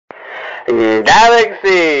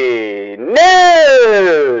Galaxy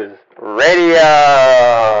News Radio.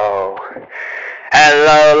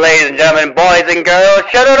 Hello, ladies and gentlemen, boys and girls,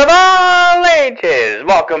 children of all ages.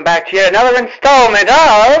 Welcome back to yet another installment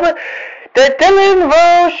of the Dillon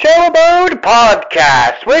Show Abode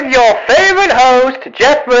podcast with your favorite host,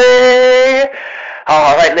 Jeffrey.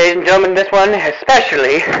 All right, ladies and gentlemen, this one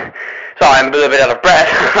especially. Sorry, I'm a little bit out of breath.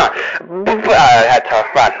 I had to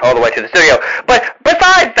run all the way to the studio. But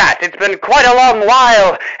besides that, it's been quite a long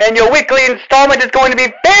while, and your weekly installment is going to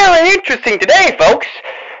be very interesting today, folks.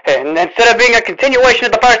 And instead of being a continuation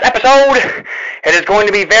of the first episode, it is going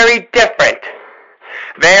to be very different.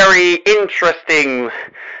 Very interesting.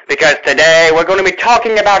 Because today we're going to be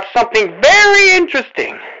talking about something very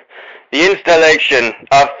interesting. The installation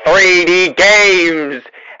of 3D games.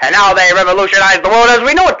 And how they revolutionize the world as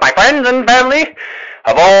we know it, my friends and family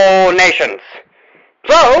of all nations.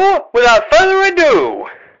 So, without further ado,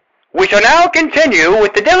 we shall now continue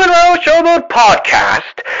with the Dillon Showboat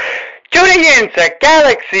podcast, tuning in to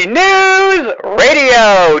Galaxy News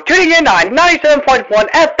Radio, tuning in on 97.1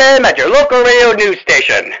 FM at your local radio news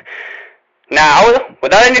station. Now,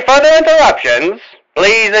 without any further interruptions,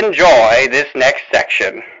 please enjoy this next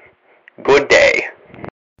section. Good day.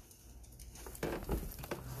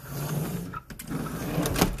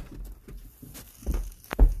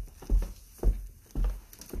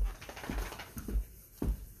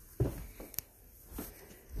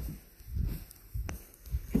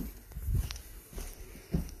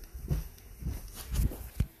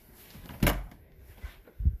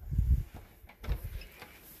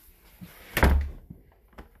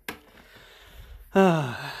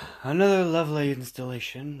 Another lovely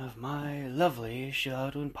installation of my lovely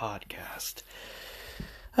Shadow podcast.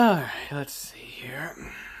 Alright, let's see here.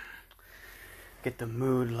 Get the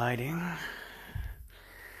mood lighting.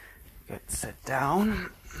 Get set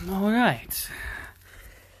down. Alright.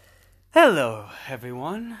 Hello,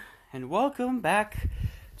 everyone, and welcome back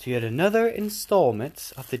to yet another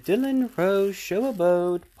installment of the Dillon Rose Show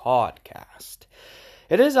Abode podcast.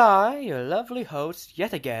 It is I, your lovely host,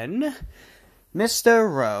 yet again, Mr.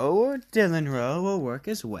 Rowe, or Dillon Rowe, will work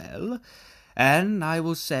as well, and I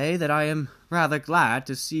will say that I am rather glad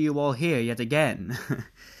to see you all here yet again.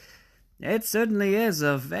 It certainly is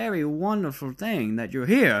a very wonderful thing that you're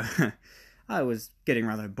here. I was getting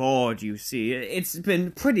rather bored, you see. It's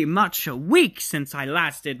been pretty much a week since I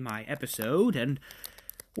last did my episode, and,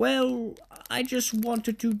 well, I just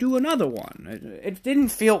wanted to do another one. It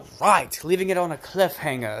didn't feel right, leaving it on a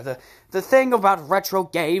cliffhanger. The thing about retro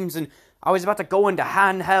games, and I was about to go into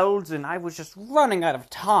handhelds, and I was just running out of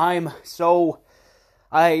time, so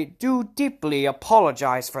I do deeply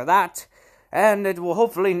apologize for that, and it will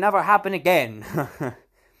hopefully never happen again.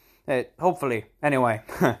 Hopefully, anyway.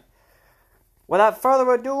 Without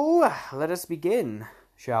further ado, let us begin,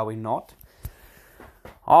 shall we not?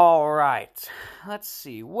 Alright, let's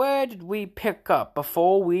see, where did we pick up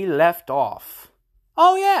before we left off?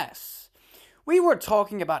 Oh yes! We were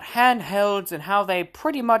talking about handhelds and how they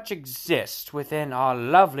pretty much exist within our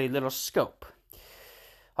lovely little scope.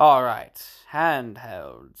 Alright,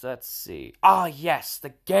 handhelds, let's see. Ah, yes,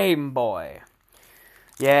 the Game Boy.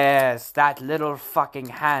 Yes, that little fucking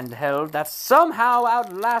handheld that somehow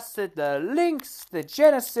outlasted the Lynx, the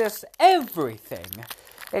Genesis, everything.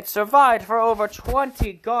 It survived for over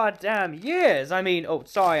 20 goddamn years. I mean, oh,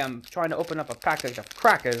 sorry, I'm trying to open up a package of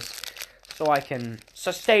crackers so I can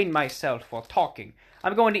sustain myself while talking.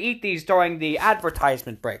 I'm going to eat these during the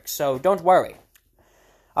advertisement break, so don't worry.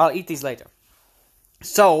 I'll eat these later.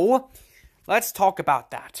 So, let's talk about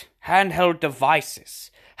that. Handheld devices.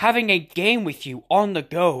 Having a game with you on the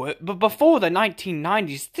go. But before the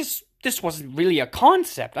 1990s, this wasn't really a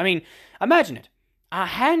concept. I mean, imagine it. A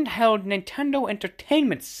handheld Nintendo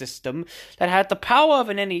Entertainment System that had the power of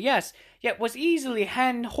an NES, yet was easily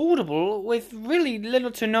hand-holdable with really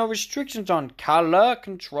little to no restrictions on color,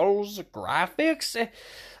 controls, graphics.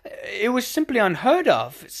 It was simply unheard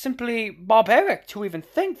of, simply barbaric to even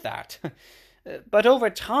think that. But over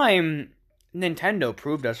time, Nintendo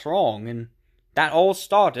proved us wrong, and that all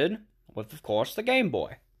started with, of course, the Game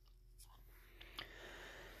Boy.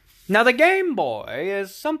 Now, the Game Boy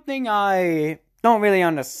is something I don't really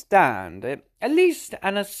understand, at least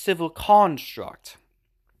in a civil construct.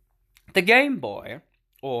 The Game Boy,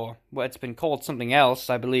 or well, it's been called something else,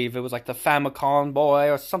 I believe it was like the Famicom Boy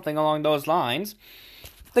or something along those lines.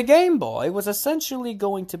 The Game Boy was essentially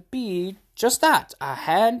going to be just that, a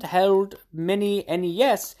handheld mini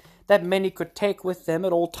NES that many could take with them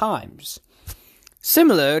at all times.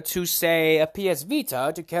 Similar to, say, a PS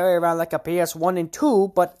Vita to carry around like a PS1 and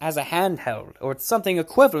 2, but as a handheld, or something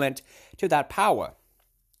equivalent to that power.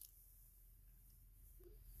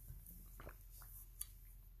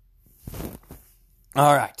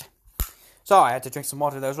 Alright. Sorry, I had to drink some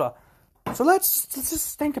water there as well. So let's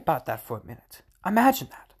just think about that for a minute. Imagine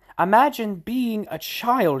that. Imagine being a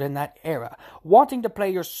child in that era, wanting to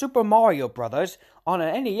play your Super Mario Brothers on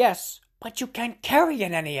an NES, but you can't carry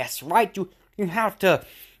an NES, right? You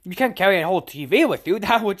can't carry a whole TV with you.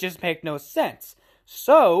 That would just make no sense.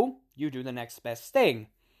 So, you do the next best thing.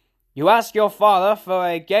 You ask your father for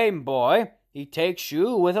a Game Boy. He takes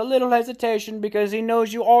you with a little hesitation because he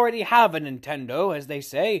knows you already have a Nintendo, as they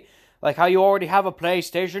say. Like how you already have a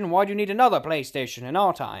PlayStation, why do you need another PlayStation in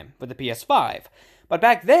our time with the PS5? But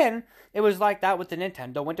back then, it was like that with the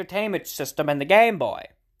Nintendo Entertainment System and the Game Boy.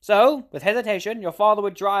 So, with hesitation, your father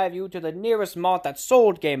would drive you to the nearest mart that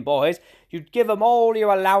sold Game Boys. You'd give him all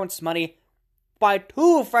your allowance money, buy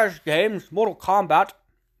 2 fresh games, Mortal Kombat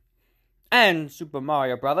and Super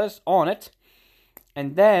Mario Brothers, on it.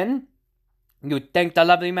 And then, you'd thank the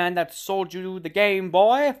lovely man that sold you the Game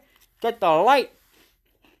Boy, get the light,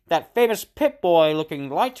 that famous Pip-Boy looking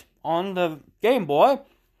light on the Game Boy,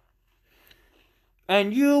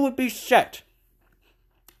 and you would be set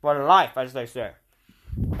for life, as they say.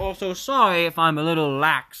 Also, sorry if I'm a little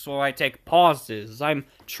lax or I take pauses. I'm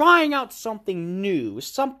trying out something new,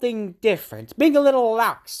 something different, being a little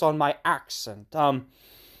lax on my accent. I'm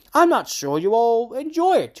not sure you all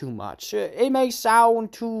enjoy it too much. It may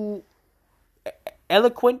sound too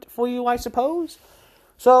eloquent for you, I suppose.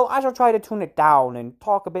 So I shall try to tune it down and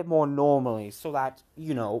talk a bit more normally so that,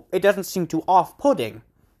 it doesn't seem too off-putting.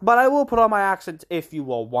 But I will put on my accent if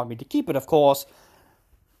you all want me to keep it, of course.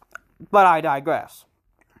 But I digress.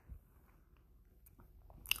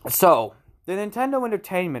 So, the Nintendo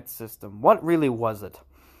Entertainment System, what really was it?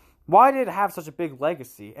 Why did it have such a big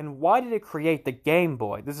legacy? And why did it create the Game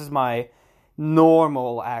Boy? This is my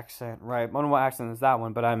normal accent, right? My normal accent is that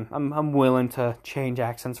one, but I'm willing to change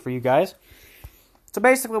accents for you guys. So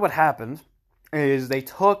basically what happened is they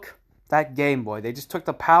took that Game Boy, they just took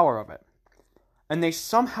the power of it, and they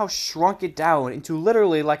somehow shrunk it down into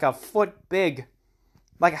literally like a foot big,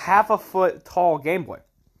 like half a foot tall Game Boy.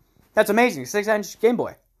 That's amazing, 6-inch Game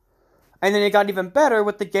Boy. And then it got even better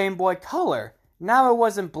with the Game Boy Color. Now it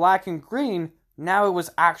wasn't black and green, now it was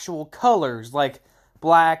actual colors, like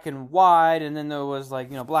black and white, and then there was like,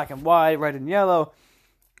 black and white, red and yellow.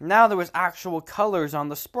 Now there was actual colors on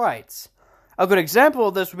the sprites. A good example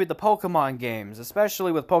of this would be the Pokemon games,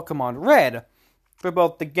 especially with Pokemon Red, for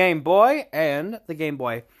both the Game Boy and the Game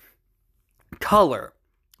Boy Color.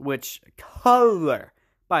 Which, Color,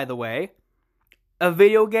 by the way, a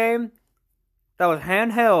video game that was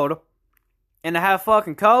handheld and to have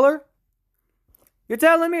fucking color? You're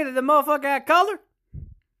telling me that the motherfucker had color?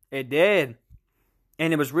 It did.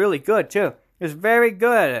 And it was really good, too. It was very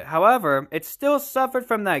good. However, it still suffered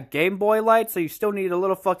from that Game Boy light, so you still need a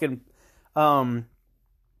little fucking game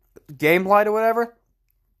light or whatever.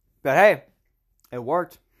 But hey, it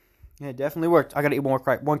worked. It definitely worked. I gotta eat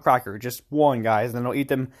one cracker. Just one, guys. And then I'll eat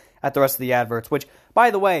them at the rest of the adverts. Which,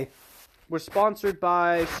 by the way, we're sponsored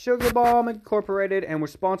by Sugar Bomb Incorporated. And we're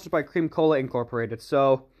sponsored by Cream Cola Incorporated.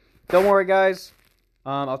 So, don't worry, guys.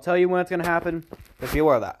 I'll tell you when it's gonna happen. Just be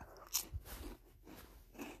aware of that.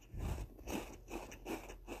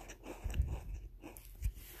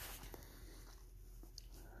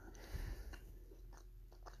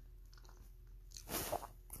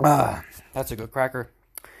 That's a good cracker.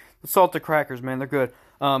 The salted crackers, man, they're good.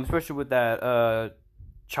 Especially with that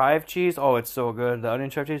chive cheese. Oh, it's so good. The onion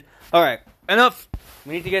chive cheese. Alright, enough.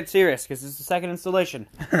 We need to get serious because this is the second installation.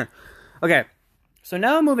 Okay, so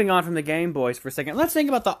now moving on from the Game Boys for a second. Let's think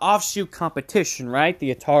about the offshoot competition, right?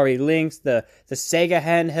 The Atari Lynx, the Sega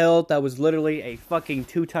handheld that was literally a fucking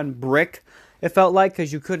 2-ton brick, it felt like,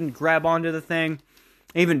 because you couldn't grab onto the thing.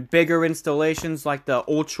 Even bigger installations like the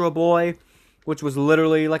Ultra Boy, which was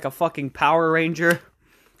literally like a fucking Power Ranger,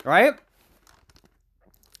 right?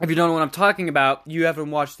 If you don't know what I'm talking about, you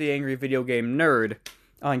haven't watched The Angry Video Game Nerd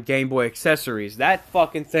on Game Boy Accessories. That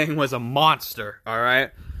fucking thing was a monster,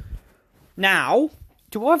 alright? Now,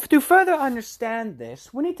 to further understand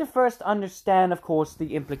this, we need to first understand, of course,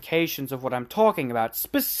 the implications of what I'm talking about,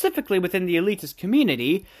 specifically within the elitist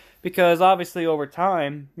community, because obviously over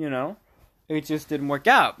time, it just didn't work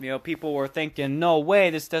out. People were thinking, no way,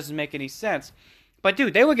 this doesn't make any sense. But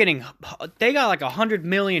dude, they got like $100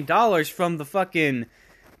 million from the fucking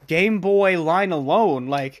Game Boy line alone.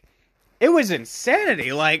 Like, it was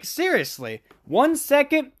insanity. Like, seriously. 1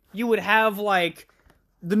 second, you would have like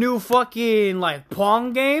the new fucking like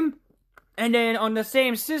Pong game. And then on the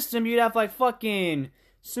same system, you'd have like fucking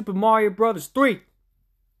Super Mario Brothers 3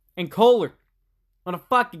 and Color on a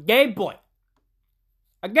fucking Game Boy.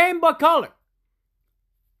 A Game Boy Color.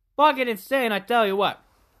 Fucking insane, I tell you what.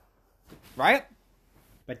 Right?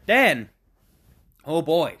 But then, oh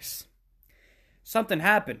boys, something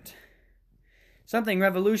happened. Something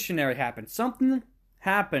revolutionary happened. Something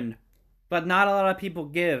happened, but not a lot of people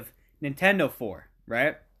give Nintendo for,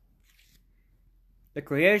 right? The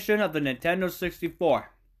creation of the Nintendo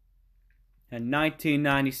 64 in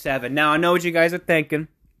 1997. Now, I know what you guys are thinking.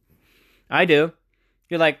 I do.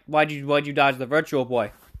 You're like, why'd you dodge the Virtual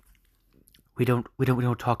Boy? We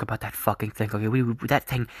don't talk about that fucking thing, okay? That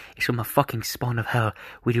thing is from a fucking spawn of hell.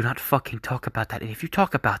 We do not fucking talk about that. And if you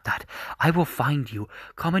talk about that, I will find you,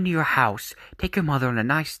 come into your house, take your mother on a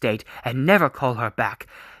nice date, and never call her back.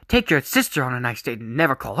 Take your sister on a nice date and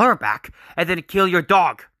never call her back, and then kill your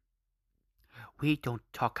dog. We don't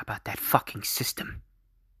talk about that fucking system.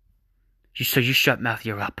 So you shut mouth,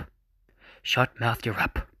 you're up. Shut mouth, you're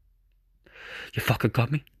up. You fucking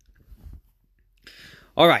got me?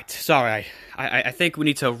 Alright, sorry, I think we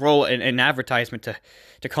need to roll an advertisement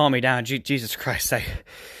to calm me down. Jesus Christ, I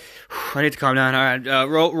need to calm down. Alright,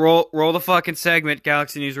 roll the fucking segment,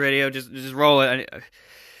 Galaxy News Radio, just roll it.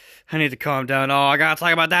 I need to calm down. Oh, I gotta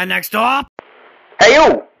talk about that next up! Hey,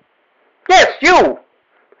 you! Yes, you!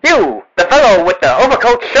 You, the fellow with the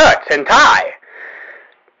overcoat shirts and tie.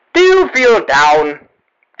 Do you feel down?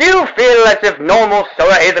 Do you feel as if normal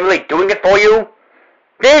soda isn't really doing it for you?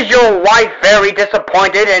 Is your wife very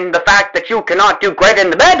disappointed in the fact that you cannot do great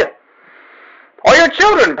in the bed? Are your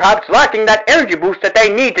children perhaps lacking that energy boost that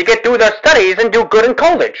they need to get through their studies and do good in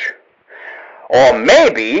college? Or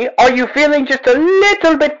maybe are you feeling just a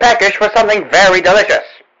little bit peckish for something very delicious?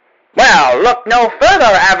 Well, look no further,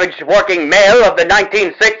 average working male of the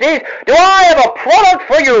 1960s. Do I have a product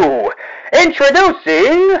for you?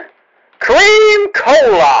 Introducing Cream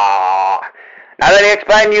Cola. Now let me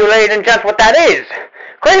explain to you, ladies and gents, what that is.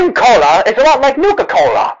 Cream Cola is a lot like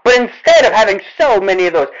Nuka-Cola, but instead of having so many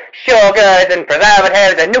of those sugars and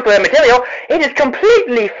preservatives and nuclear material, it is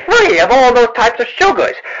completely free of all those types of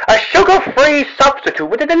sugars. A sugar-free substitute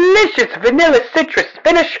with a delicious vanilla citrus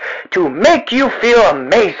finish to make you feel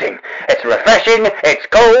amazing. It's refreshing, it's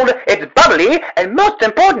cold, it's bubbly, and most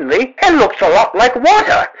importantly, it looks a lot like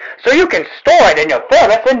water. So you can store it in your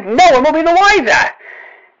thermos and no one will be the wiser.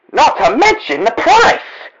 Not to mention the price.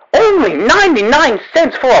 Only 99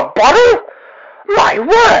 cents for a bottle? My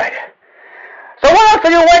word! So what else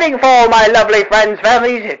are you waiting for, my lovely friends,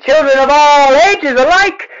 families, children of all ages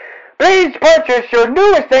alike? Please purchase your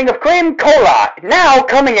newest thing of Cream Cola, now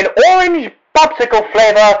coming in orange popsicle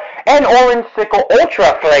flavor and orange sickle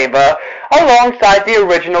ultra flavor, alongside the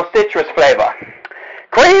original citrus flavor.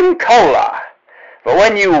 Cream Cola, for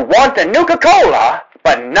when you want a Nuka-Cola,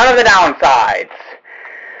 but none of the downsides.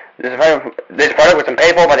 This product was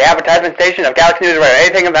paid for by the advertisement station of Galaxy News Radio.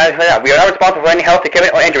 Anything about it, we are not responsible for any health,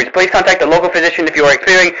 equipment, or injuries. Please contact the local physician if you are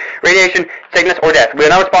experiencing radiation, sickness, or death. We are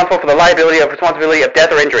not responsible for the responsibility of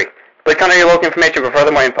death or injury. Please contact your local information for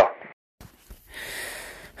further more info.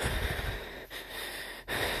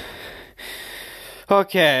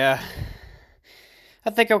 Okay, I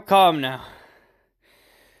think I'm calm now.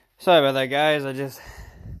 Sorry about that, guys.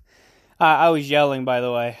 I was yelling, by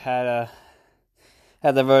the way,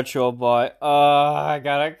 at the Virtual Boy. Oh, I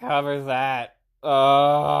gotta cover that. Oh,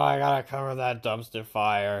 I gotta cover that dumpster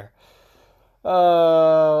fire.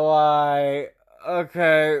 Oh, why?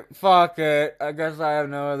 Okay, fuck it. I guess I have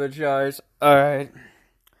no other choice. Alright.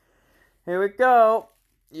 Here we go.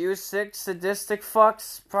 You sick, sadistic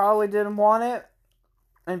fucks probably didn't want it.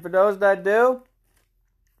 And for those that do,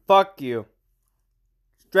 fuck you.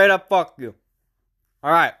 Straight up fuck you.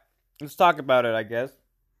 Alright, let's talk about it, I guess.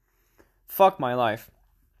 Fuck my life.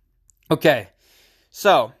 Okay,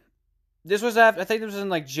 so, this was after, I think this was in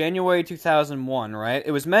like January 2001, right?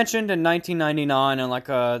 It was mentioned in 1999 in like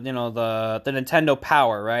the Nintendo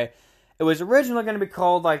Power, right? It was originally going to be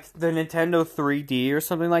called like the Nintendo 3D or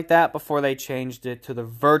something like that before they changed it to the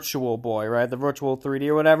Virtual Boy, right? The Virtual 3D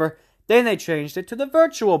or whatever. Then they changed it to the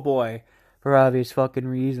Virtual Boy for obvious fucking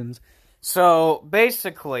reasons. So,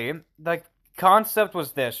 basically, the concept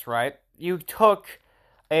was this, right? You took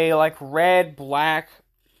a, like, red-black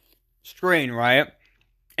screen, right?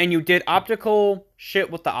 And you did optical shit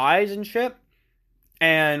with the eyes and shit.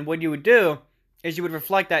 And what you would do is you would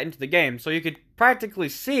reflect that into the game. So you could practically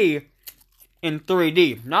see in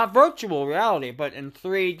 3D. Not virtual reality, but in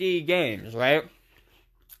 3D games, right?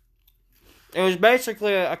 It was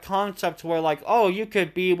basically a concept where, like, oh, you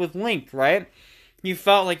could be with Link, right? You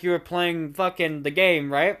felt like you were playing fucking the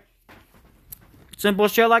game, right? Simple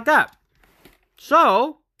shit like that.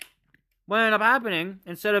 So, what ended up happening,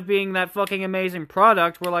 instead of being that fucking amazing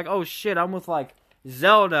product, we're like, oh shit, I'm with, like,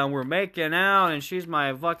 Zelda, and we're making out, and she's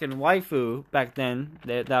my fucking waifu back then.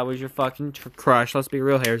 That was your fucking crush. Let's be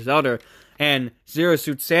real here. Zelda and Zero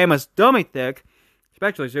Suit Samus, dummy thick.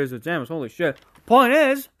 Especially Zero Suit Samus, holy shit. Point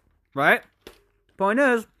is, right? Point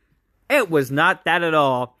is, it was not that at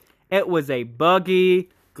all. It was a buggy,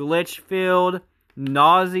 glitch-filled,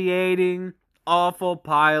 nauseating, awful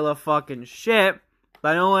pile of fucking shit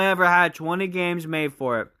that only ever had 20 games made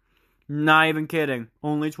for it. Not even kidding.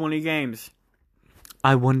 Only 20 games.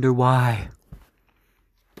 I wonder why.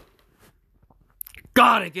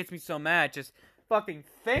 God, it gets me so mad just fucking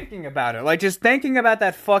thinking about it. Like, just thinking about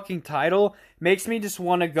that fucking title makes me just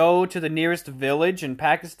want to go to the nearest village in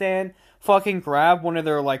Pakistan, fucking grab one of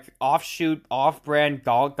their, like, offshoot, off-brand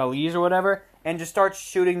galis or whatever, and just start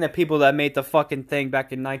shooting the people that made the fucking thing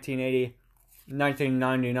back in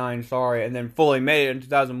 1999, sorry, and then fully made it in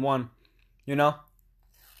 2001. You know?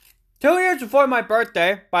 2 years before my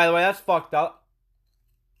birthday, by the way, that's fucked up.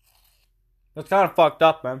 That's kind of fucked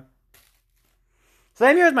up, man.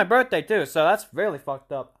 Same year as my birthday, too, so that's really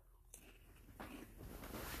fucked up.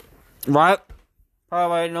 Right?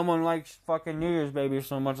 Probably no one likes fucking New Year's Baby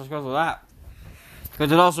so much because of that.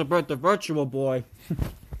 Because it also birthed the virtual boy.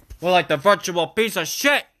 Well, like the virtual piece of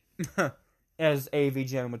shit, as AV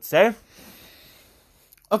Jen would say.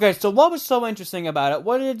 Okay, so what was so interesting about it?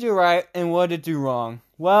 What did it do right, and what did it do wrong?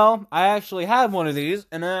 Well, I actually have one of these,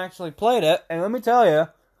 and I actually played it, and let me tell you,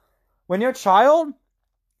 when you're a child,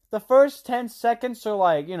 the first 10 seconds are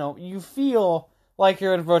like, you know, you feel like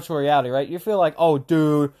you're in virtual reality, right? You feel like, oh,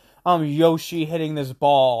 dude, I'm Yoshi hitting this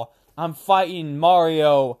ball. I'm fighting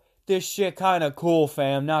Mario. This shit kind of cool,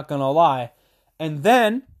 fam, not gonna lie. And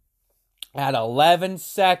then, at 11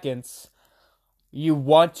 seconds, you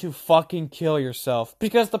want to fucking kill yourself.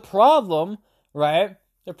 Because the problem, right?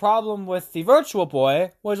 The problem with the Virtual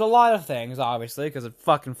Boy was a lot of things, obviously, because it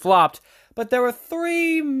fucking flopped. But there were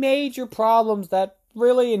 3 major problems that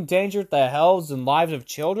really endangered the health and lives of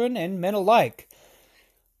children and men alike.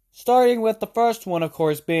 Starting with the first one, of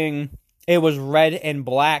course, being it was red and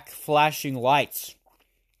black flashing lights.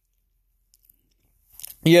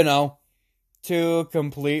 You know, 2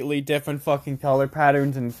 completely different fucking color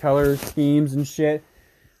patterns and color schemes and shit.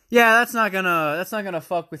 Yeah, that's not gonna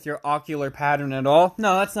fuck with your ocular pattern at all.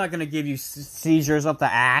 No, that's not gonna give you seizures up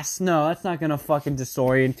the ass. No, that's not gonna fucking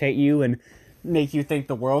disorientate you and make you think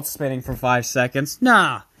the world's spinning for 5 seconds.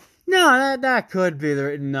 Nah. No, that could be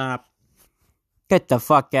the... Nah. Get the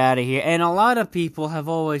fuck out of here. And a lot of people have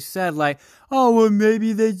always said, like, oh, well,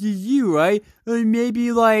 maybe that's just you, right? Or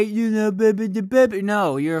maybe, like, you know,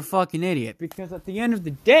 no, you're a fucking idiot. Because at the end of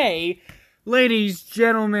the day, ladies,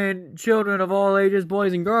 gentlemen, children of all ages,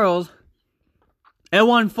 boys and girls, it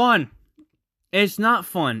wasn't fun. It's not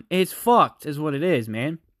fun. It's fucked, is what it is,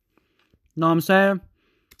 man. Know what I'm saying?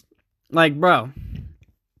 Like, bro,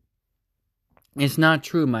 it's not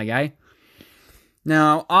true, my guy.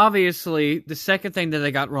 Now, obviously, the second thing that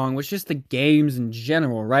they got wrong was just the games in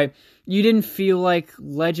general, right? You didn't feel like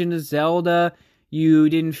Legend of Zelda. You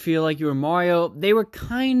didn't feel like you were Mario. They were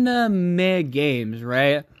kind of meh games,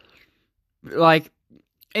 right? Like,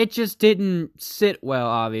 it just didn't sit well,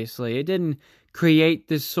 obviously. It didn't create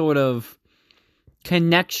this sort of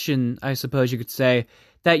connection, I suppose you could say,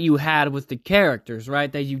 that you had with the characters,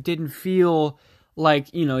 right? That you didn't feel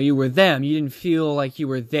like, you know, you were them. You didn't feel like you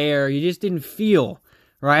were there. You just didn't feel,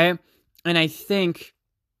 right? And I think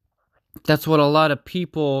that's what a lot of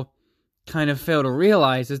people kind of fail to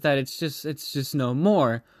realize, is that it's just no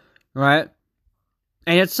more, right?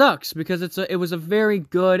 And it sucks, because it was a very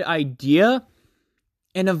good idea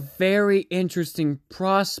and a very interesting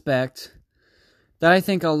prospect that I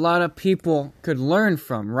think a lot of people could learn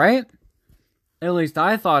from, right? At least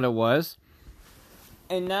I thought it was.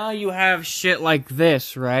 And now you have shit like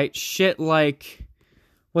this, right? Shit like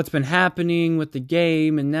what's been happening with the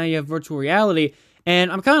game, and now you have virtual reality.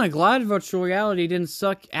 And I'm kind of glad virtual reality didn't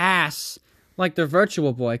suck ass like the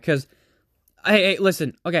Virtual Boy, because, hey,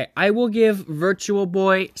 listen, okay, I will give Virtual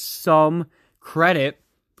Boy some credit.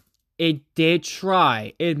 It did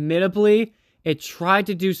try. Admittably, it tried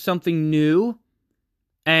to do something new,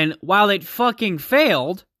 and while it fucking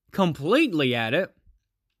failed completely at it,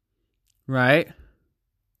 right?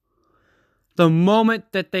 The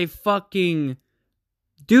moment that they fucking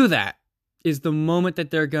do that is the moment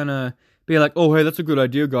that they're gonna be like, oh, hey, that's a good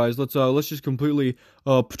idea, guys. Let's just completely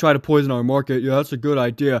try to poison our market. Yeah, that's a good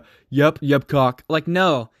idea. Yep, cock. Like,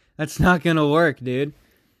 no, that's not gonna work, dude.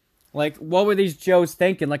 Like, what were these Joes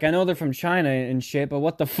thinking? Like, I know they're from China and shit, but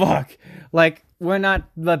what the fuck? Like, we're not...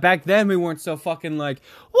 Back then, we weren't so fucking like,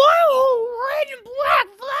 whoa, red and black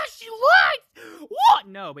flashy lights! What?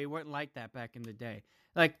 No, we weren't like that back in the day.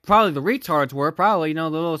 Like, probably the retards were, probably, you know,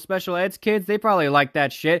 the little special eds kids, they probably like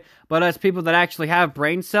that shit. But us people that actually have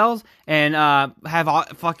brain cells and have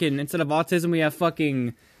fucking, instead of autism, we have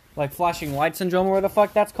fucking, like, flashing light syndrome, or what the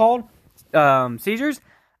fuck that's called, seizures.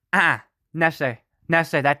 That's a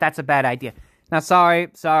bad idea. Now,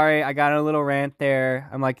 sorry, I got a little rant there.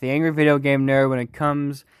 I'm like the angry video game nerd when it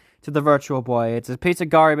comes to the Virtual Boy. It's a piece of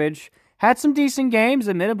garbage. Had some decent games,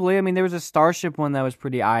 admittedly. I mean, there was a Starship one that was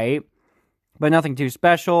pretty aight, but nothing too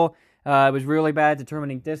special. It was really bad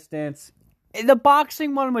determining distance. The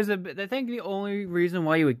boxing one was I think the only reason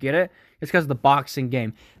why you would get it is because of the boxing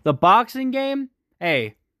game. The boxing game,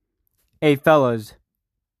 hey, fellas,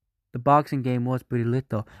 the boxing game was pretty lit,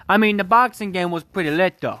 though.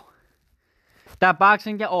 That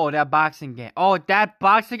boxing game. That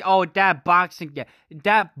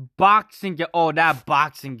boxing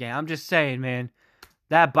game. I'm just saying, man.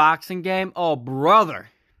 That boxing game. Oh, brother.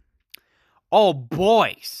 Oh,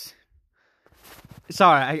 boys.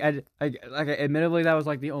 Sorry, I admittedly, that was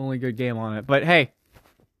like the only good game on it. But hey,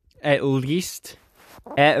 at least,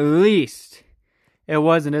 it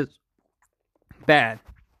wasn't as bad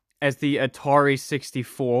as the Atari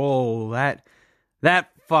 64. Oh,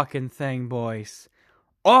 that fucking thing, boys.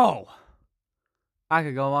 Oh! I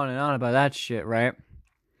could go on and on about that shit, right?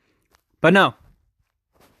 But no.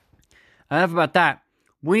 Enough about that.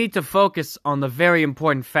 We need to focus on the very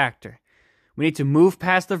important factor. We need to move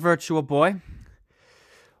past the Virtual Boy.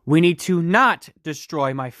 We need to not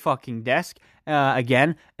destroy my fucking desk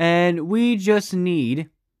again. And we just need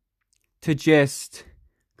to just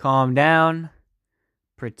calm down,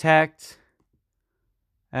 protect,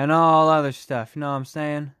 and all other stuff. You know what I'm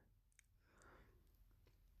saying?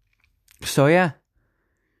 So yeah.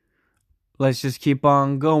 Let's just keep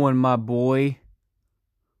on going, my boy.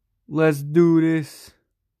 Let's do this.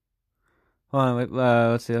 Hold on, wait,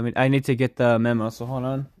 let's see. I need to get the memo, so hold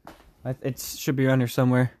on. It should be around here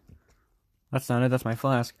somewhere. That's not it, that's my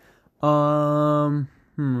flask.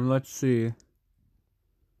 Let's see.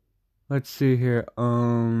 Let's see here.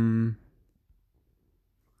 Let's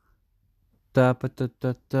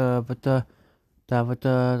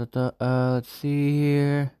see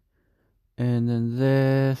here. And then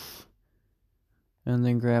this. And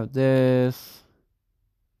then grab this.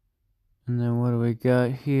 And then what do we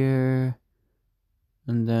got here?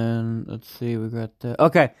 And then, let's see, we got the...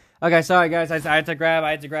 Okay, sorry guys, I had to grab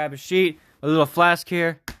a sheet, a little flask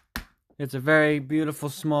here. It's a very beautiful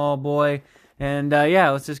small boy. And, yeah,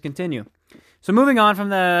 let's just continue. So moving on from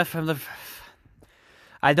the...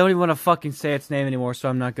 I don't even want to fucking say its name anymore, so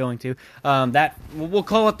I'm not going to. We'll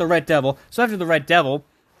call it the Red Devil. So after the Red Devil,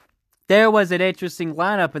 there was an interesting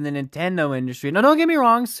lineup in the Nintendo industry. Now, don't get me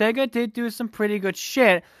wrong, Sega did do some pretty good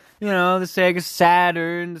shit. You know, the Sega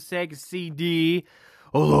Saturn, the Sega CD.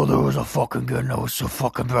 Although there was a fucking good, no, it's so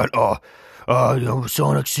fucking bad.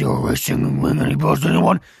 Sonic Zero Racing and Ring Any Bells,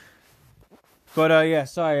 anyone? But, yeah,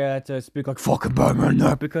 sorry, I had to speak like fucking Batman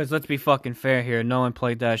there, because let's be fucking fair here, no one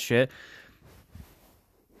played that shit.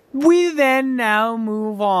 We then now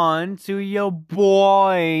move on to your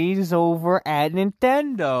boys over at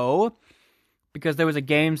Nintendo, because there was a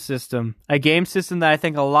game system that I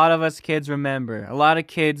think a lot of us kids remember. A lot of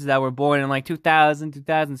kids that were born in like 2000,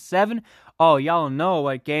 2007. Oh, y'all know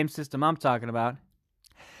what game system I'm talking about.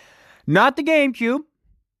 Not the GameCube.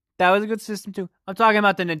 That was a good system too. I'm talking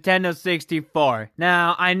about the Nintendo 64.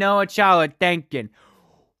 Now, I know what y'all are thinking.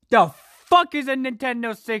 The fuck is a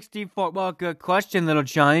Nintendo 64? Well, good question, little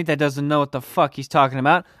Johnny that doesn't know what the fuck he's talking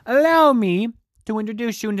about. Allow me to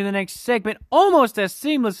introduce you into the next segment almost as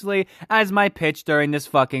seamlessly as my pitch during this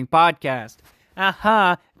fucking podcast.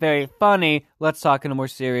 Aha, very funny. Let's talk in a more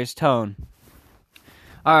serious tone.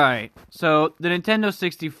 Alright, so the Nintendo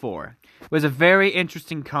 64 was a very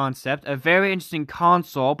interesting concept, a very interesting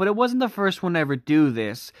console, but it wasn't the first one to ever do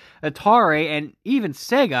this. Atari and even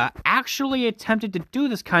Sega actually attempted to do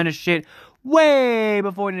this kind of shit way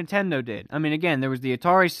before Nintendo did. I mean, again, there was the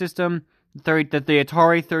Atari system, the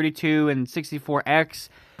Atari 32 and 64X.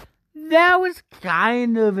 That was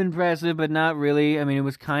kind of impressive, but not really. I mean, it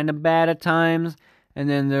was kind of bad at times. And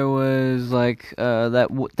then there was, like,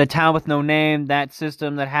 the Town with No Name, that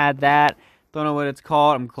system that had that. Don't know what it's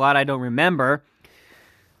called. I'm glad I don't remember.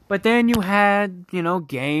 But then you had, you know,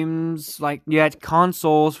 games, like, you had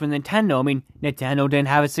consoles for Nintendo. I mean, Nintendo didn't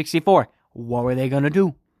have a 64. What were they gonna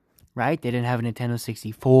do? Right? They didn't have a Nintendo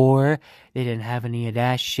 64. They didn't have any of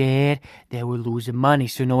that shit. They were losing money.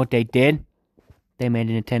 So you know what they did? They made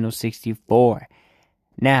a Nintendo 64.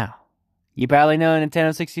 Now, you probably know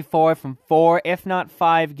Nintendo 64 from 4, if not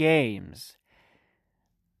 5 games.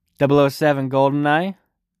 007 GoldenEye,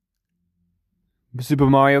 Super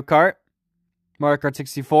Mario Kart, Mario Kart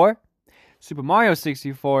 64, Super Mario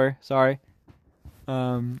 64, sorry,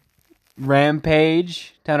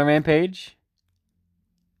 Rampage, Town of Rampage,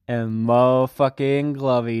 and motherfucking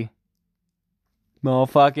Glovey.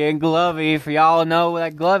 Motherfucking Glovey, for y'all know what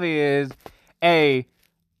that Glovey is. Hey,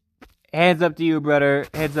 hands up to you, brother.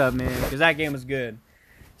 Heads up, man, because that game was good.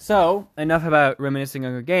 So, enough about reminiscing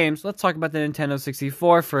on good games. Let's talk about the Nintendo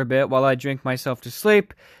 64 for a bit while I drink myself to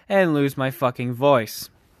sleep and lose my fucking voice.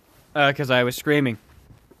 Because I was screaming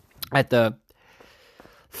at the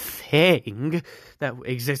thing that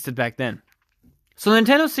existed back then. So,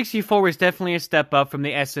 Nintendo 64 was definitely a step up from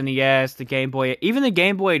the SNES, the Game Boy, even the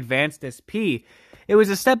Game Boy Advanced SP. It was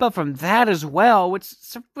a step up from that as well, which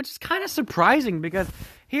is kind of surprising because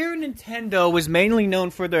here Nintendo was mainly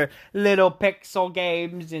known for their little pixel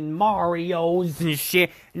games and Marios and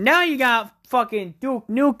shit. Now you got fucking Duke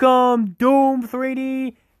Nukem, Doom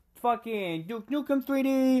 3D, fucking Duke Nukem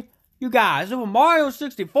 3D. You got Super Mario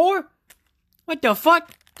 64? What the fuck?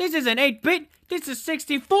 This isn't 8-bit, this is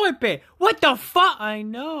 64-bit. What the fuck? I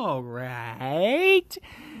know, right?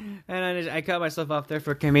 And I cut myself off there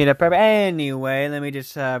for comedic purpose. Anyway, let me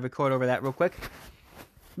just record over that real quick.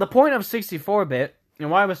 The point of 64-bit, and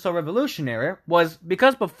why it was so revolutionary, was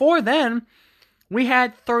because before then, we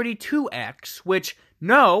had 32X, which,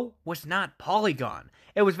 no, was not polygon.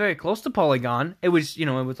 It was very close to polygon. It was, it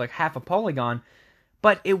was like half a polygon.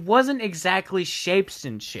 But it wasn't exactly shapes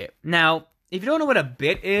and shit. Now, if you don't know what a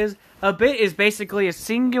bit is basically a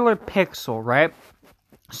singular pixel, right?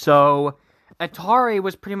 So Atari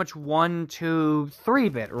was pretty much 1, 2,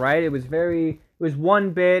 3-bit, right? It was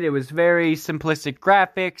 1-bit, it was very simplistic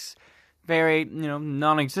graphics, very,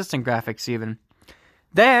 non-existent graphics even.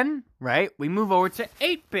 Then, right, we move over to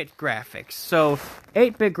 8-bit graphics. So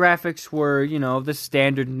 8-bit graphics were, the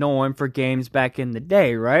standard norm for games back in the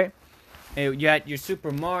day, right? You had your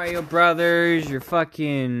Super Mario Brothers, your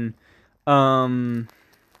fucking your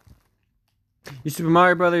Super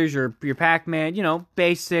Mario Brothers, your Pac-Man,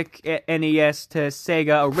 basic NES to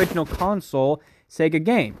Sega original console Sega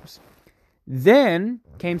games. Then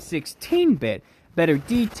came 16-bit, better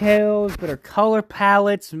details, better color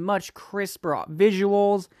palettes, much crisper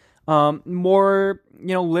visuals, more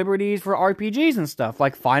liberties for RPGs and stuff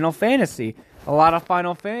like Final Fantasy. A lot of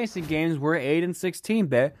Final Fantasy games were 8 and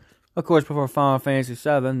 16-bit. Of course, before Final Fantasy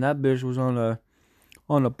 7, that bitch was on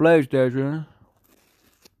the PlayStation.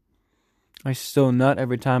 I still nut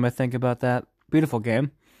every time I think about that beautiful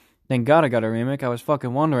game. Thank God I got a remake. I was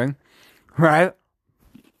fucking wondering, right?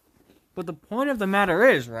 But the point of the matter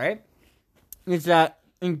is, right, is that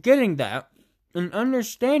in getting that, in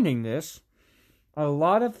understanding this, a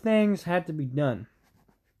lot of things had to be done.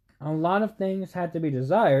 A lot of things had to be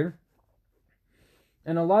desired.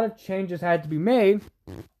 And a lot of changes had to be made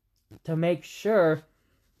to make sure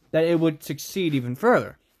that it would succeed even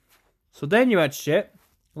further. So then you had shit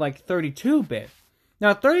like 32-bit.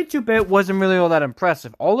 Now, 32-bit wasn't really all that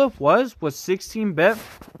impressive. All it was 16-bit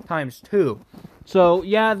times 2. So,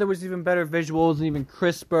 yeah, there was even better visuals and even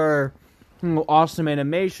crisper, awesome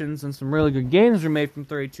animations, and some really good games were made from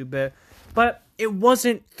 32-bit. But it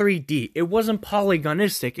wasn't 3D. It wasn't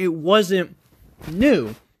polygonistic. It wasn't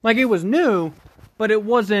new. Like, it was new, but it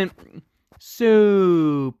wasn't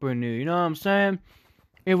super new. You know what I'm saying?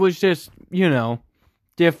 It was just,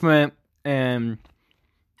 different and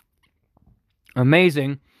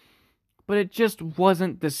amazing, but it just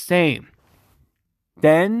wasn't the same.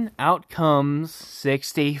 Then out comes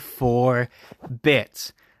 64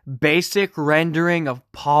 bits. Basic rendering of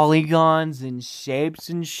polygons and shapes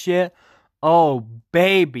and shit. Oh,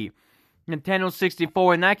 baby. Nintendo 64,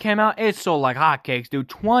 when that came out, it sold like hotcakes, dude.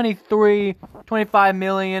 25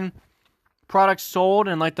 million products sold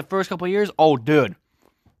in like the first couple of years. Oh, dude,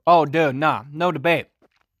 nah, no debate.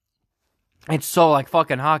 It sold like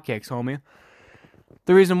fucking hotcakes, homie.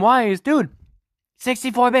 The reason why is, dude,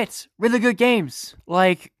 64 bits, really good games.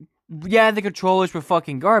 Like, yeah, the controllers were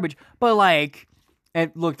fucking garbage, but like,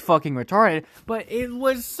 it looked fucking retarded, but it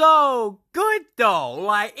was so good though.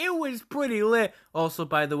 Like, it was pretty lit. Also,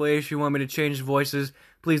 by the way, if you want me to change voices,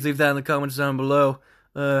 please leave that in the comments down below.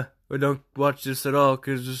 Or don't watch this at all,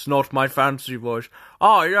 because it's not my fancy voice.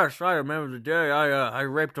 Oh, yes, I remember the day I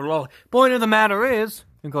raped a lolly. Point of the matter is,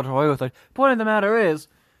 and got away with it. Point of the matter is,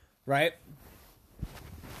 right?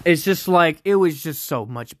 It's just like, it was just so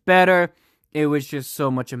much better. It was just so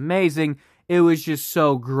much amazing. It was just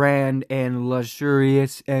so grand and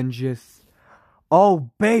luxurious and just,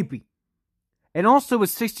 oh, baby. And also with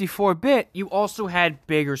 64-bit, you also had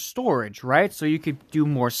bigger storage, right? So you could do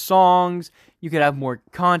more songs, you could have more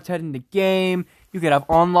content in the game, you could have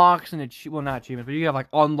unlocks and, well, not achievements, but you could have like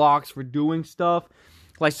unlocks for doing stuff.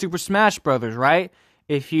 like Super Smash Brothers, right?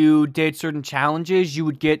 If you did certain challenges, you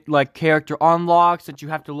would get, like, character unlocks that you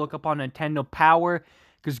have to look up on Nintendo Power,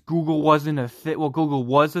 because Google wasn't a thing. Well, Google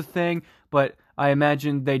was a thing, but I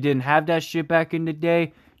imagine they didn't have that shit back in the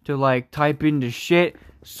day to, like, type into shit.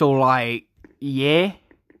 So, like, yeah.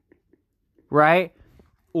 Right?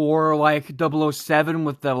 Or, like, 007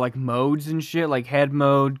 with the, like, modes and shit, like head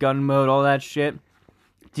mode, gun mode, all that shit.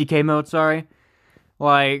 DK mode, sorry.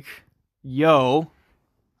 Like, yo.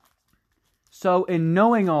 So, in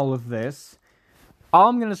knowing all of this, all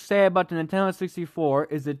I'm gonna say about the Nintendo 64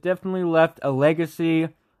 is it definitely left a legacy.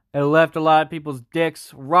 It left a lot of people's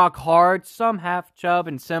dicks rock hard, some half chub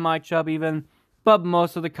and semi-chub even, but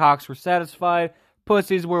most of the cocks were satisfied,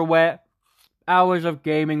 pussies were wet, hours of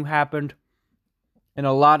gaming happened, and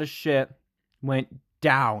a lot of shit went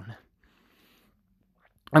down.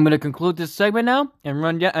 I'm going to conclude this segment now and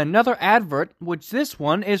run yet another advert, which this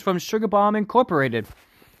one is from Sugar Bomb Incorporated.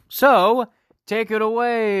 So, take it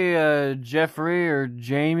away, Jeffrey or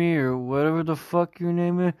Jamie or whatever the fuck your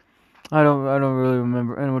name is. I don't really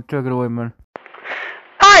remember. Anyway, take it away, man.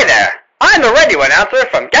 Hi there! I'm the radio announcer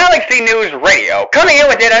from Galaxy News Radio, coming in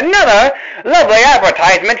with yet another lovely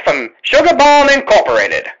advertisement from Sugar Bomb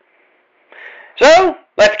Incorporated. So,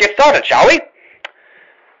 let's get started, shall we?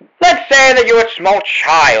 Let's say that you're a small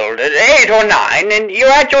child, 8 or 9, and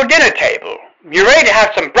you're at your dinner table. You're ready to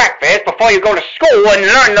have some breakfast before you go to school and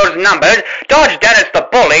learn those numbers, dodge Dennis the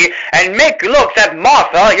bully, and make looks at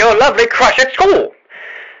Martha, your lovely crush at school.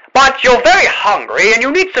 But you're very hungry and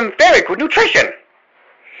you need some very good nutrition.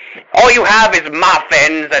 All you have is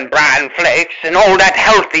muffins and bran flakes and all that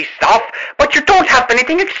healthy stuff, but you don't have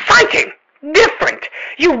anything exciting, different.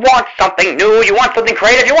 You want something new, you want something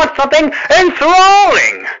creative, you want something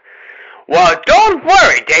enthralling. Well, don't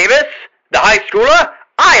worry, Davis, the high schooler.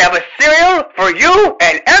 I have a cereal for you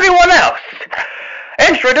and everyone else.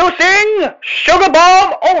 Introducing Sugar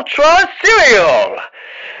Bomb Ultra Cereal.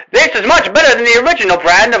 This is much better than the original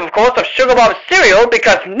brand, of course, of Sugar Bomb cereal,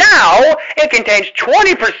 because now it contains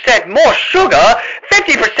 20% more sugar,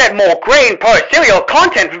 50% more grain per cereal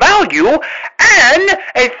content value, and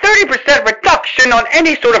a 30% reduction on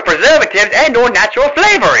any sort of preservatives and or natural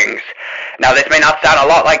flavorings. Now, this may not sound a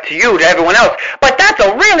lot like to you, to everyone else, but that's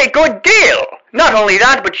a really good deal. Not only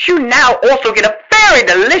that, but you now also get a very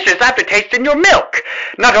delicious aftertaste in your milk.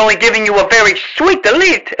 Not only giving you a very sweet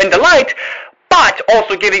delight, but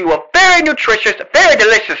also giving you a very nutritious, very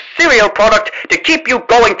delicious cereal product to keep you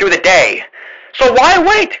going through the day. So why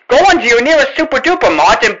wait? Go on to your nearest Super Duper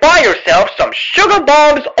Mart and buy yourself some Sugar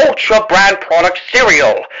Bomb's Ultra brand product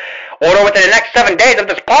cereal. Order within the next 7 days of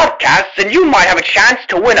this podcast, and you might have a chance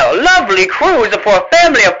to win a lovely cruise for a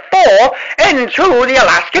family of 4 into the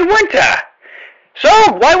Alaskan winter. So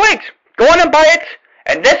why wait? Go on and buy it.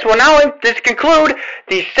 And this will now conclude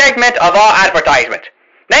the segment of our advertisement.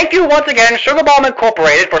 Thank you once again, Sugar Bomb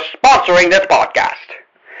Incorporated, for sponsoring this podcast.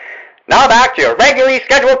 Now back to your regularly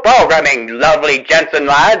scheduled programming, lovely Jensen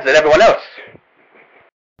lads and everyone else.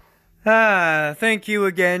 Thank you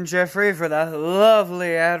again, Jeffrey, for that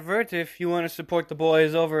lovely advert. If you want to support the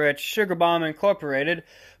boys over at Sugar Bomb Incorporated,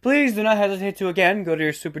 please do not hesitate to, again, go to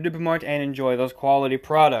your Super Duper Mart and enjoy those quality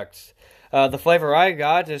products. The flavor I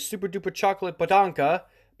got is Super Duper Chocolate Badanka,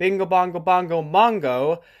 Bingo Bongo Bongo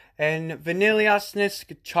Mongo, and Vanilla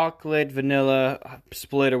Snisk Chocolate Vanilla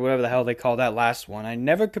Split, or whatever the hell they call that last one. I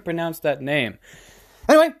never could pronounce that name.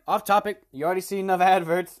 Anyway, off topic. You already seen enough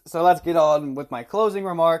adverts, so let's get on with my closing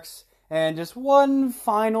remarks. And just one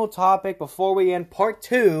final topic before we end part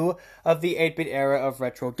 2 of the 8-bit era of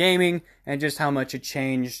retro gaming, and just how much it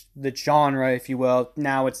changed the genre, if you will.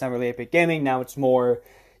 Now it's not really 8-bit gaming, now it's more,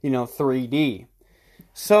 3D.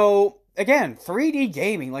 So, again, 3D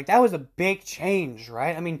gaming, like, that was a big change,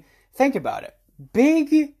 right? I mean, think about it.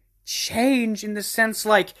 Big change in the sense,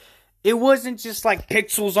 like, it wasn't just, like,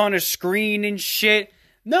 pixels on a screen and shit.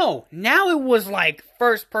 No, now it was, like,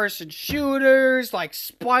 first-person shooters, like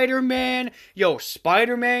Spider-Man.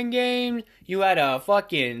 Spider-Man games. You had a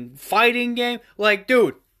fucking fighting game. Like,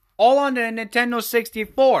 dude, all on the Nintendo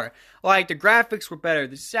 64. Like, the graphics were better,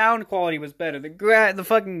 the sound quality was better, the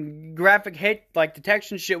fucking graphic hit, like,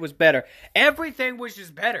 detection shit was better. Everything was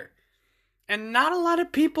just better. And not a lot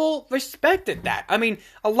of people respected that. I mean,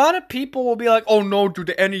 a lot of people will be like, oh no, dude,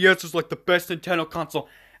 the NES is like the best Nintendo console.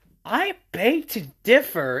 I beg to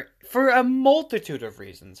differ for a multitude of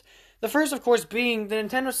reasons. The first, of course, being the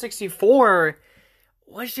Nintendo 64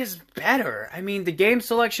 was just better. I mean, the game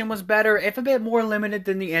selection was better, if a bit more limited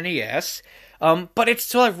than the NES. But it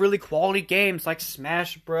still had really quality games like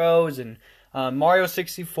Smash Bros. And Mario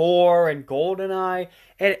 64 and GoldenEye.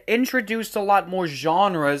 It introduced a lot more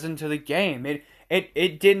genres into the game. It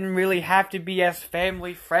It didn't really have to be as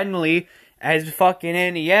family friendly as fucking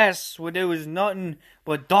NES, where there was nothing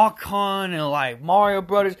but Donkey Kong and like Mario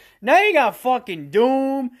Brothers. Now you got fucking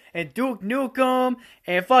Doom and Duke Nukem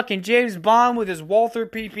and fucking James Bond with his Walther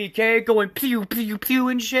PPK going pew pew pew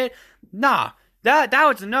and shit. Nah, that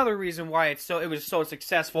was another reason why it was so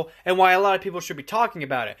successful and why a lot of people should be talking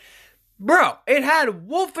about it. Bro, it had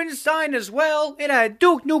Wolfenstein as well. It had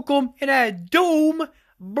Duke Nukem. It had Doom.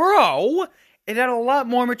 Bro, it had a lot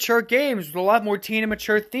more mature games with a lot more teen and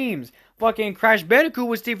mature themes. Fucking Crash Bandicoot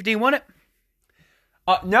was teen for teen, wasn't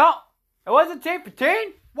it? No, it wasn't teen for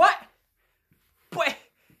teen. What? But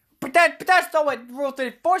that's not what Rule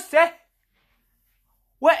 34 said.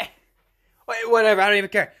 What? Whatever, I don't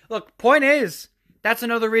even care. Look, point is, that's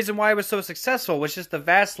another reason why it was so successful, was just the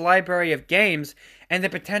vast library of games and the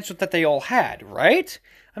potential that they all had, right?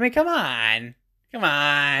 I mean, come on.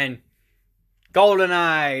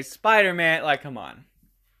 GoldenEye, Spider-Man, like, come on.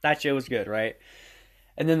 That shit was good, right?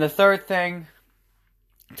 And then the third thing,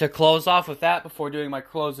 to close off with that before doing my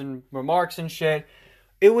closing remarks and shit,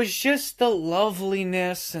 it was just the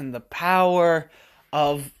loveliness and the power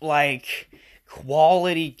of, like,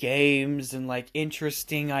 quality games and, like,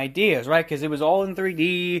 interesting ideas, right? Because it was all in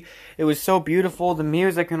 3D, it was so beautiful, the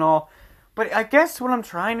music and all. But I guess what I'm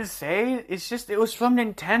trying to say is just, it was from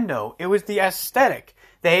Nintendo. It was the aesthetic.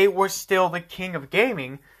 They were still the king of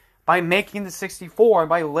gaming by making the 64,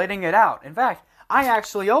 by letting it out. In fact, I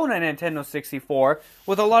actually own a Nintendo 64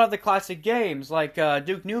 with a lot of the classic games like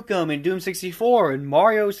Duke Nukem and Doom 64 and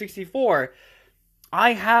Mario 64.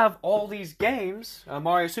 I have all these games,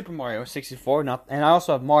 Super Mario 64, and I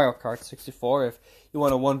also have Mario Kart 64. If you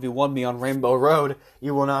want to 1v1 me on Rainbow Road,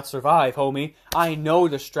 you will not survive, homie. I know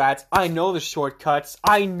the strats, I know the shortcuts,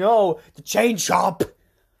 I know the chain chomp.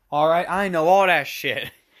 Alright, I know all that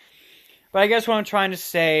shit. But I guess what I'm trying to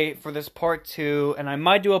say for this part 2, and I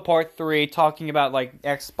might do a part 3 talking about like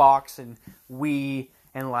Xbox and Wii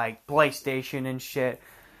and like PlayStation and shit.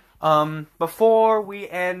 Before we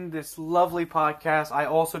end this lovely podcast, I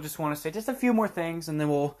also just want to say just a few more things and then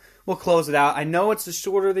we'll close it out. I know it's a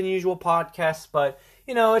shorter than usual podcast, but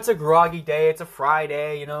you know, it's a groggy day, it's a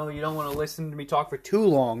Friday, you know, you don't want to listen to me talk for too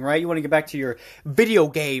long, right? You want to get back to your video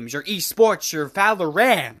games, your esports, your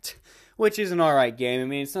Valorant, which is an alright game. I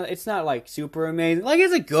mean, it's not like super amazing. Like,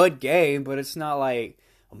 it's a good game, but it's not like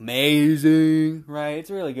amazing, right? It's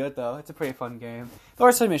really good though. It's a pretty fun game. There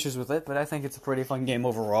are some issues with it, but I think it's a pretty fun game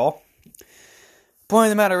overall. Point of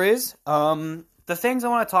the matter is, the things I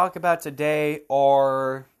want to talk about today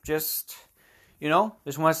are just,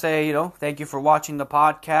 just want to say, thank you for watching the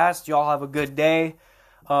podcast. Y'all have a good day.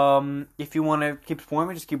 If you want to keep supporting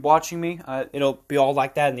me, just keep watching me. It'll be all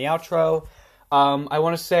like that in the outro. I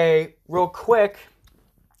want to say real quick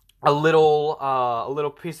a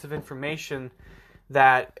little piece of information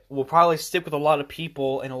that will probably stick with a lot of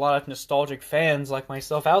people and a lot of nostalgic fans like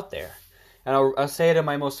myself out there. And I'll say it in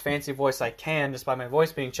my most fancy voice I can, despite my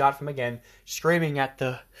voice being shot from, again, screaming at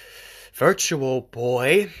the virtual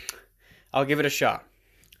boy. I'll give it a shot.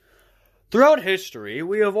 Throughout history,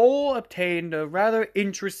 we have all obtained a rather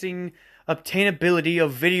interesting obtainability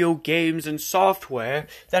of video games and software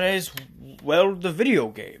that is, well, the video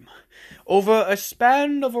game. Over a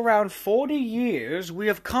span of around 40 years, we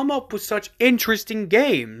have come up with such interesting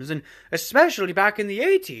games, and especially back in the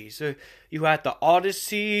 80s. You had the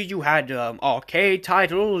Odyssey, you had arcade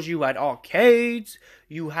titles, you had arcades,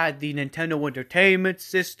 you had the Nintendo Entertainment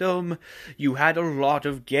System, you had a lot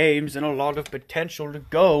of games and a lot of potential to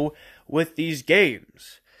go with these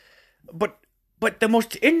games. But the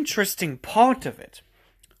most interesting part of it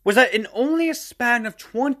was that in only a span of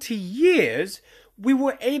 20 years, we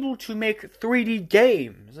were able to make 3D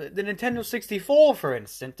games. The Nintendo 64, for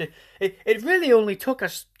instance, it really only took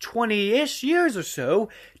us 20-ish years or so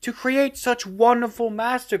to create such wonderful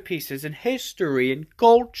masterpieces in history and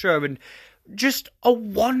culture and just a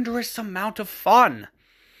wondrous amount of fun.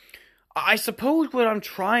 I suppose what I'm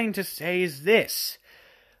trying to say is this.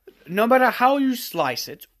 No matter how you slice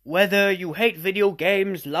it, whether you hate video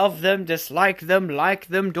games, love them, dislike them, like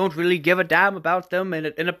them, don't really give a damn about them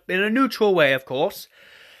in a neutral way, of course,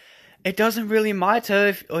 it doesn't really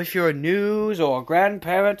matter if you're a news or a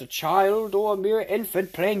grandparent, a child, or a mere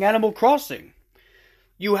infant playing Animal Crossing.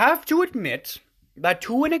 You have to admit that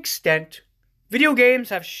to an extent, video games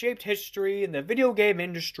have shaped history, and the video game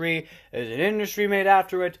industry is an industry made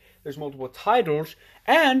after it. There's multiple titles,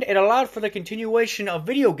 and it allowed for the continuation of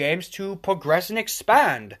video games to progress and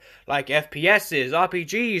expand, like FPSs,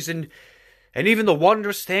 RPGs, and even the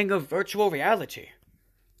wondrous thing of virtual reality.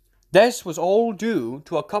 This was all due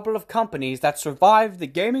to a couple of companies that survived the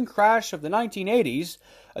gaming crash of the 1980s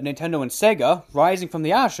Nintendo and Sega, rising from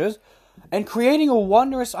the ashes, and creating a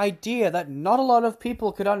wondrous idea that not a lot of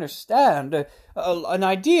people could understand, an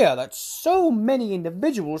idea that so many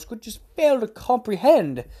individuals could just fail to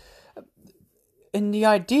comprehend. And the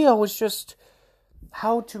idea was just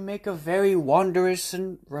how to make a very wondrous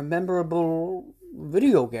and rememberable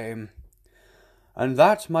video game. And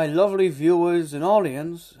that, my lovely viewers and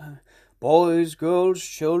audience, boys, girls,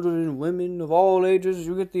 children, and women of all ages,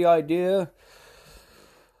 you get the idea.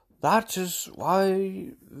 That is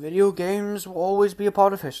why video games will always be a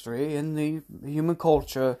part of history in the human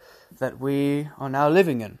culture that we are now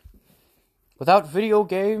living in. Without video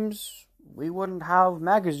games, we wouldn't have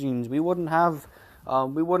magazines, we wouldn't have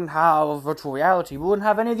virtual reality, we wouldn't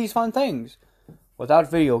have any of these fun things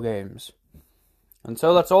without video games. And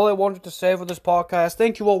so that's all I wanted to say for this podcast.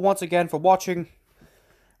 Thank you all once again for watching.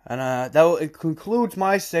 And that concludes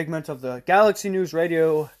my segment of the Galaxy News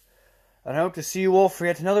Radio. And I hope to see you all for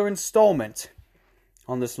yet another installment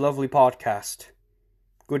on this lovely podcast.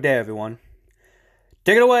 Good day, everyone.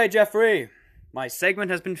 Take it away, Jeffrey. My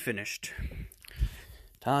segment has been finished.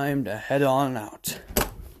 Time to head on out.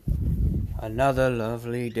 Another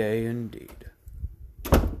lovely day indeed.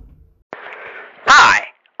 Hi,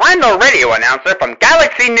 I'm the radio announcer from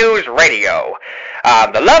Galaxy News Radio.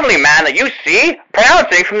 The lovely man that you see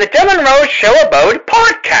pronouncing from the Dillon Show Abode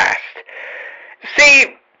podcast.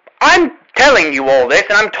 See, I'm telling you all this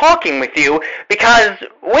and I'm talking with you because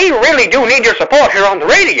we really do need your support here on the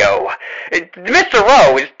radio. Mr.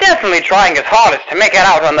 Rowe is definitely trying his hardest to make it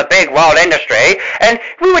out on the big world industry, and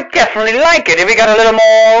we would definitely like it if we got a little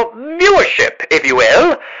more viewership, if you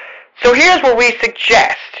will. So here's what we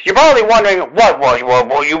suggest. You're probably wondering, what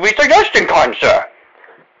will you be suggesting, kind sir?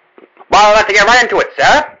 Well, let's get right into it,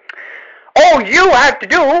 sir. All you have to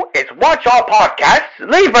do is watch our podcasts,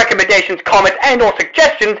 leave recommendations, comments, and or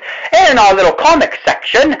suggestions in our little comic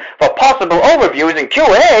section for possible overviews and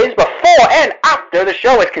Q&As before and after the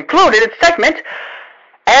show is concluded its segment.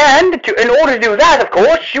 And in order to do that, of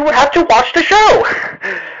course, you would have to watch the show.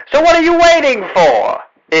 So what are you waiting for?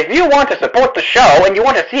 If you want to support the show and you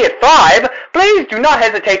want to see it thrive, please do not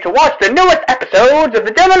hesitate to watch the newest episodes of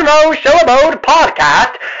the Dillon Show Abode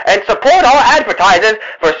podcast and support our advertisers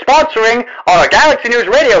for sponsoring our Galaxy News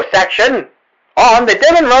Radio section on the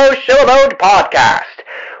Dillon Show Abode podcast.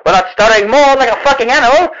 Without stuttering more like a fucking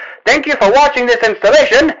animal, thank you for watching this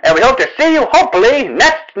installation, and we hope to see you hopefully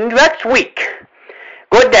next week.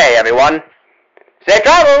 Good day, everyone. Safe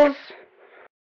travels.